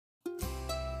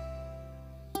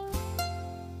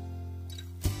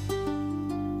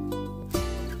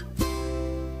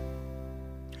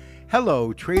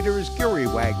Hello traders, Gary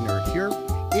Wagner here.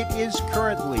 It is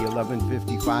currently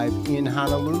 11:55 in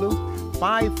Honolulu,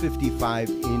 5:55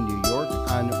 in New York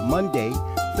on Monday,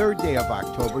 3rd day of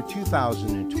October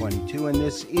 2022, and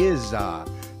this is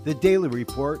the daily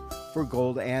report for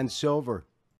gold and silver.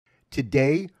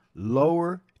 Today,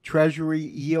 lower Treasury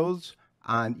yields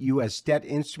on U.S. debt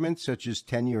instruments such as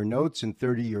 10-year notes and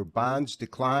 30-year bonds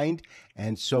declined,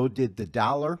 and so did the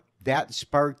dollar. That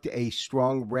sparked a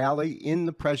strong rally in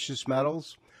the precious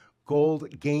metals.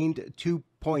 Gold gained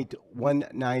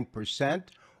 2.19%,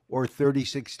 or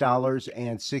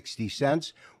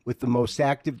 $36.60, with the most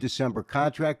active December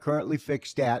contract currently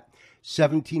fixed at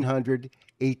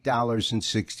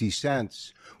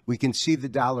 $1,708.60. We can see the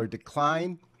dollar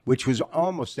decline, which was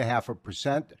almost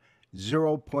 0.5%,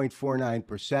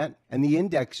 0.49%, and the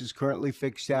index is currently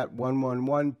fixed at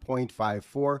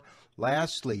 111.54.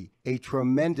 Lastly, a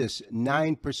tremendous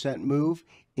 9% move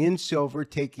in silver,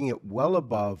 taking it well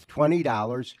above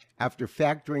 $20 after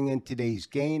factoring in today's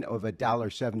gain of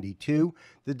 $1.72.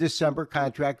 The December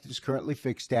contract is currently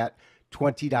fixed at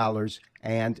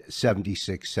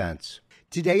 $20.76.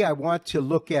 Today, I want to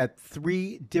look at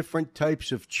three different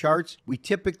types of charts. We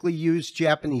typically use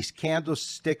Japanese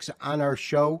candlesticks on our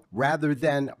show rather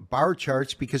than bar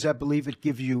charts because I believe it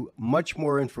gives you much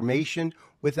more information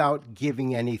without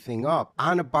giving anything up.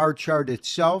 On a bar chart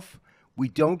itself, we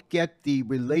don't get the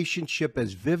relationship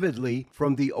as vividly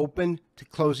from the open to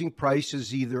closing price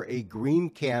as either a green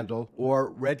candle or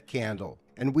red candle.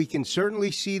 And we can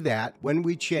certainly see that when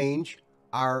we change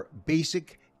our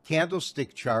basic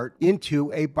candlestick chart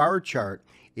into a bar chart.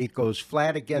 It goes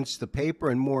flat against the paper,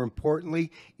 and more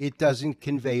importantly, it doesn't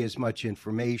convey as much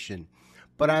information.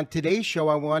 But on today's show,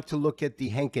 I want to look at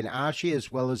the Henkin Ashi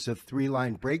as well as the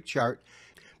three-line break chart,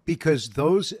 because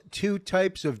those two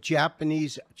types of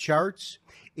Japanese charts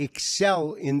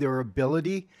excel in their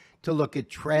ability to look at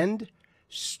trend,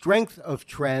 strength of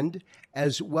trend,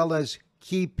 as well as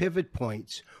key pivot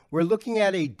points. We're looking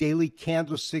at a daily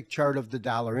candlestick chart of the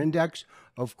dollar index.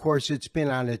 Of course, it's been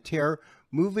on a tear,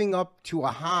 moving up to a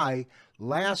high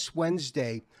last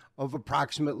Wednesday of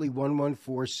approximately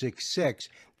 11466.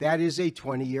 That is a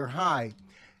 20-year high.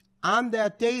 On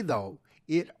that day, though,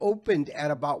 it opened at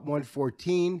about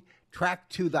 114,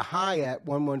 tracked to the high at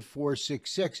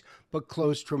 11466, but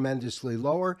closed tremendously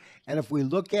lower. And if we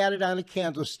look at it on a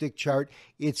candlestick chart,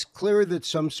 it's clear that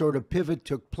some sort of pivot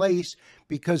took place,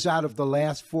 because out of the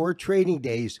last 4 trading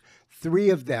days, 3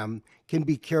 of them can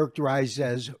be characterized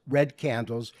as red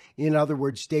candles. In other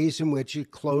words, days in which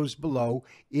it closed below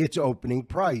its opening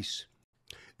price.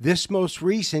 This most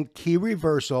recent key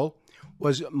reversal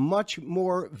was much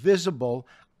more visible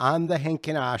on the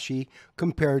Henkin Ashi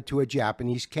compared to a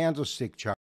Japanese candlestick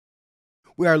chart.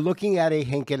 We are looking at a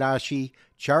Henkin Ashi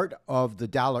chart of the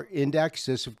dollar index,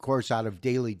 this of course out of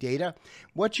daily data.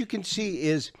 What you can see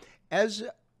is as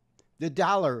the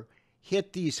dollar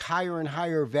hit these higher and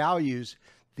higher values,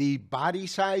 the body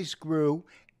size grew,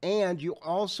 and you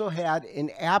also had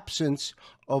an absence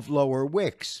of lower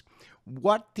wicks.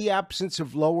 What the absence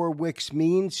of lower wicks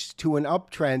means to an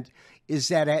uptrend is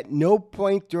that at no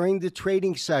point during the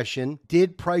trading session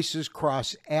did prices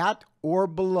cross at or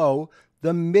below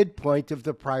the midpoint of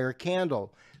the prior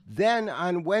candle. Then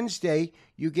on Wednesday,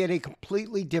 you get a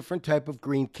completely different type of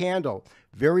green candle,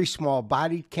 very small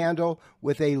bodied candle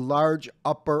with a large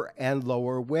upper and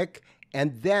lower wick,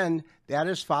 and then that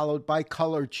is followed by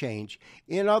color change.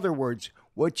 In other words,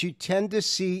 what you tend to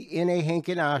see in a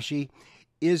Henkin Ashi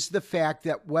is the fact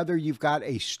that whether you've got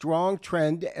a strong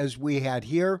trend as we had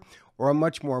here or a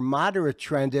much more moderate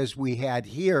trend as we had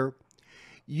here,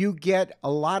 you get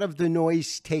a lot of the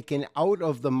noise taken out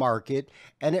of the market,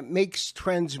 and it makes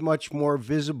trends much more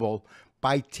visible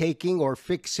by taking or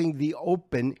fixing the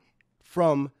open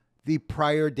from the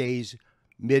prior day's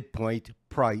midpoint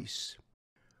price.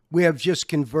 We have just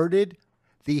converted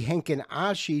the Henkin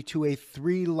Ashi to a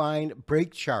 3-line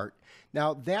break chart.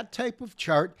 Now, that type of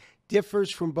chart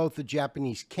differs from both the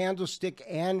Japanese candlestick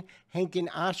and Henkin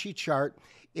Ashi chart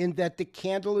in that the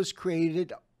candle is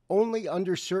created only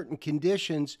under certain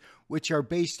conditions, which are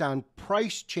based on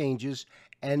price changes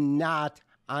and not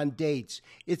on dates.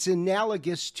 It's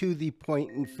analogous to the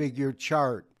point and figure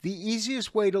chart. The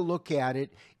easiest way to look at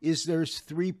it is there's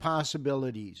 3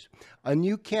 possibilities. A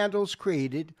new candle is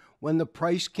created when the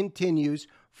price continues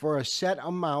for a set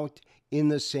amount in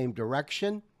the same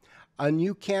direction. A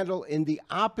new candle in the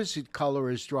opposite color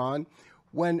is drawn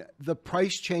when the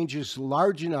price change is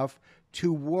large enough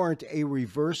to warrant a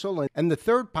reversal. And the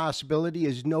third possibility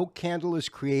is no candle is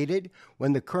created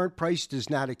when the current price does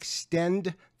not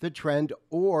extend the trend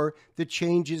or the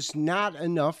change is not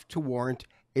enough to warrant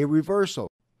a reversal.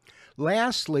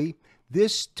 Lastly,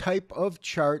 this type of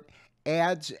chart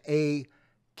adds a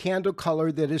candle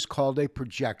color that is called a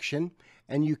projection,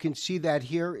 and you can see that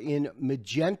here in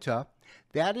magenta.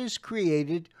 That is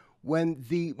created when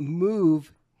the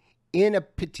move in a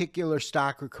particular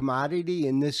stock or commodity,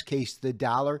 in this case the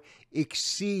dollar,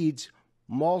 exceeds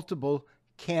multiple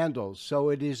candles. So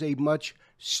it is a much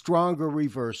stronger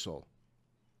reversal.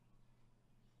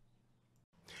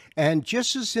 And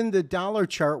just as in the dollar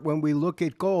chart, when we look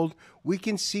at gold, we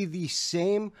can see the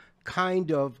same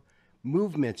kind of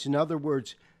movements. In other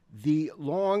words, the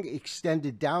long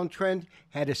extended downtrend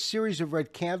had a series of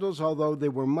red candles, although they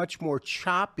were much more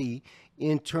choppy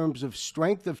in terms of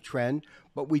strength of trend.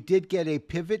 But we did get a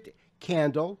pivot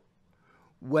candle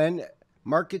when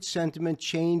market sentiment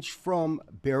changed from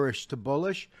bearish to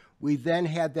bullish. We then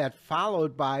had that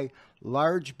followed by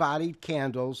large bodied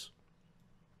candles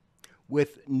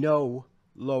with no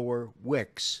lower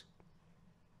wicks.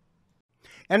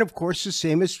 And of course, the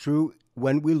same is true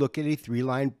when we look at a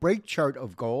three-line break chart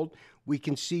of gold. We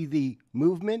can see the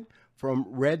movement from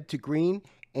red to green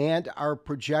and our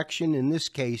projection, in this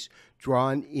case,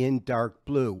 drawn in dark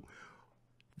blue.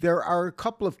 There are a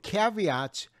couple of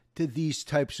caveats to these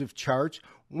types of charts.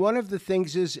 One of the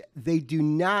things is they do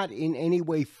not in any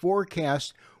way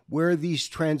forecast where these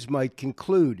trends might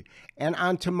conclude. And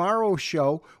on tomorrow's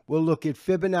show, we'll look at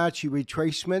Fibonacci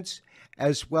retracements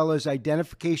as well as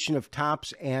identification of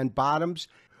tops and bottoms,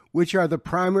 which are the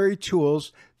primary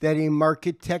tools that a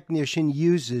market technician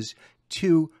uses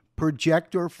to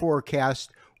project or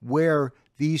forecast where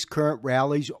these current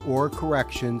rallies or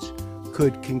corrections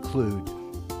could conclude.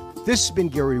 This has been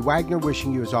Gary Wagner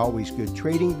wishing you, as always, good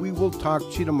trading. We will talk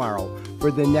to you tomorrow for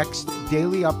the next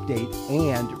daily update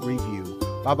and review.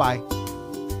 Bye-bye.